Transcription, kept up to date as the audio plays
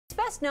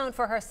Best known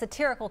for her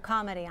satirical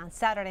comedy on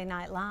Saturday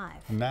Night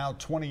Live. Now,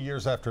 20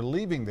 years after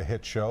leaving the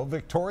hit show,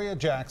 Victoria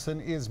Jackson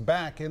is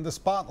back in the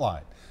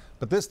spotlight.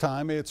 But this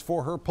time it's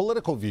for her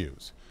political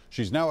views.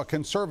 She's now a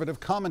conservative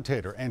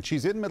commentator, and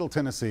she's in Middle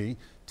Tennessee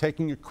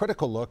taking a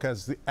critical look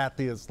at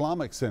the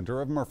Islamic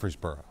Center of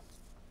Murfreesboro.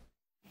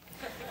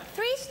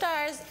 3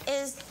 stars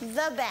is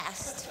the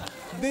best.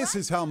 This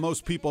is how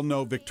most people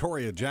know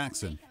Victoria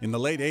Jackson. In the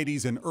late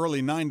 80s and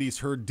early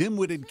 90s, her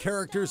dim-witted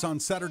characters on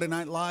Saturday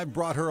Night Live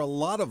brought her a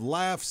lot of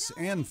laughs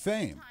and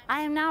fame.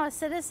 I am now a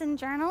citizen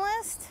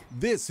journalist.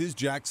 This is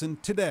Jackson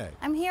today.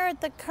 I'm here at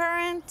the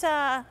current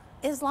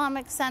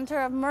Islamic Center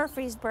of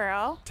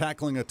Murfreesboro.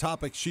 Tackling a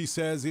topic she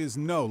says is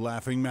no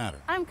laughing matter.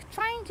 I'm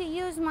trying to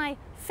use my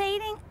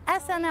fading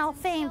SNL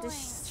fame to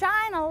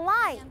shine a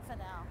light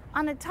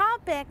on a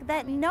topic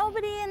that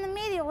nobody in the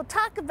media will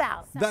talk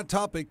about. That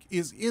topic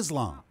is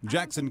Islam.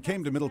 Jackson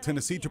came to Middle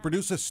Tennessee to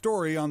produce a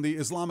story on the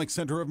Islamic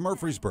Center of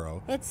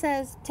Murfreesboro. It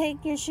says,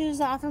 take your shoes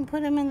off and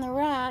put them in the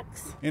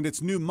racks. And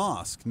its new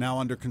mosque, now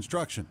under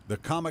construction. The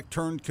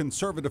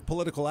comic-turned-conservative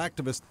political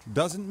activist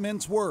doesn't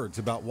mince words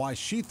about why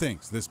she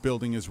thinks this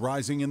building is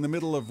rising in the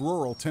middle of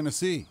rural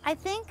Tennessee. I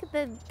think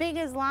the big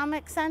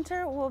Islamic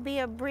Center will be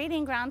a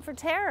breeding ground for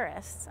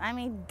terrorists. I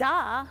mean,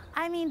 duh.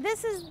 I mean,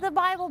 this is the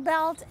Bible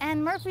Belt,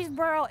 and Murfreesboro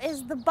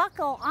is the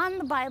buckle on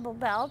the Bible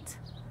Belt,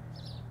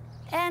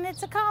 and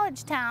it's a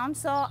college town,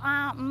 so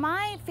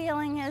my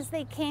feeling is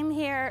they came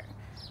here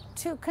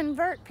to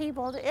convert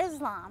people to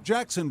Islam.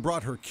 Jackson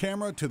brought her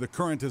camera to the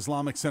current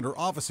Islamic Center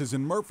offices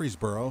in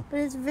Murfreesboro.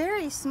 But it's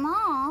very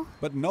small.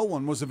 But no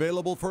one was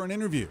available for an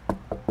interview.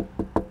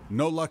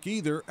 No luck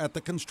either at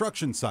the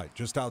construction site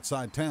just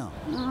outside town.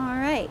 All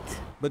right.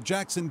 But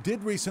Jackson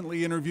did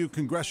recently interview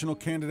congressional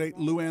candidate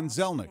Luann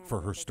Zelnick for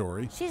her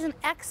story. She's an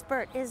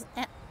expert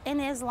in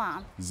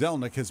Islam.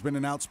 Zelnick has been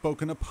an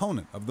outspoken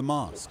opponent of the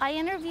mosque. I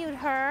interviewed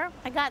her.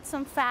 I got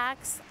some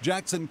facts.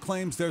 Jackson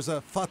claims there's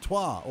a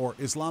fatwa, or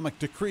Islamic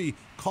decree,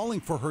 calling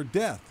for her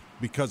death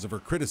because of her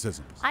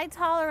criticisms. I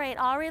tolerate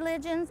all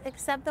religions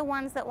except the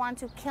ones that want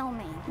to kill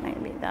me.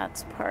 Maybe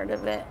that's part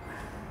of it.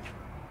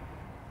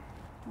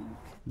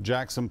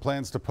 Jackson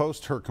plans to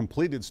post her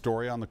completed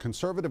story on the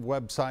conservative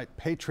website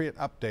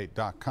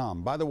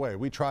patriotupdate.com. By the way,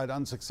 we tried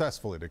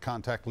unsuccessfully to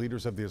contact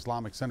leaders of the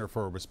Islamic Center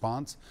for a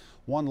response.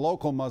 One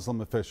local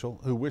Muslim official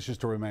who wishes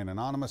to remain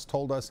anonymous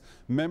told us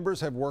members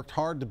have worked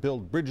hard to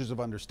build bridges of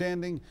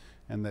understanding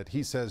and that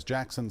he says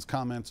Jackson's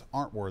comments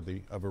aren't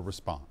worthy of a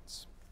response.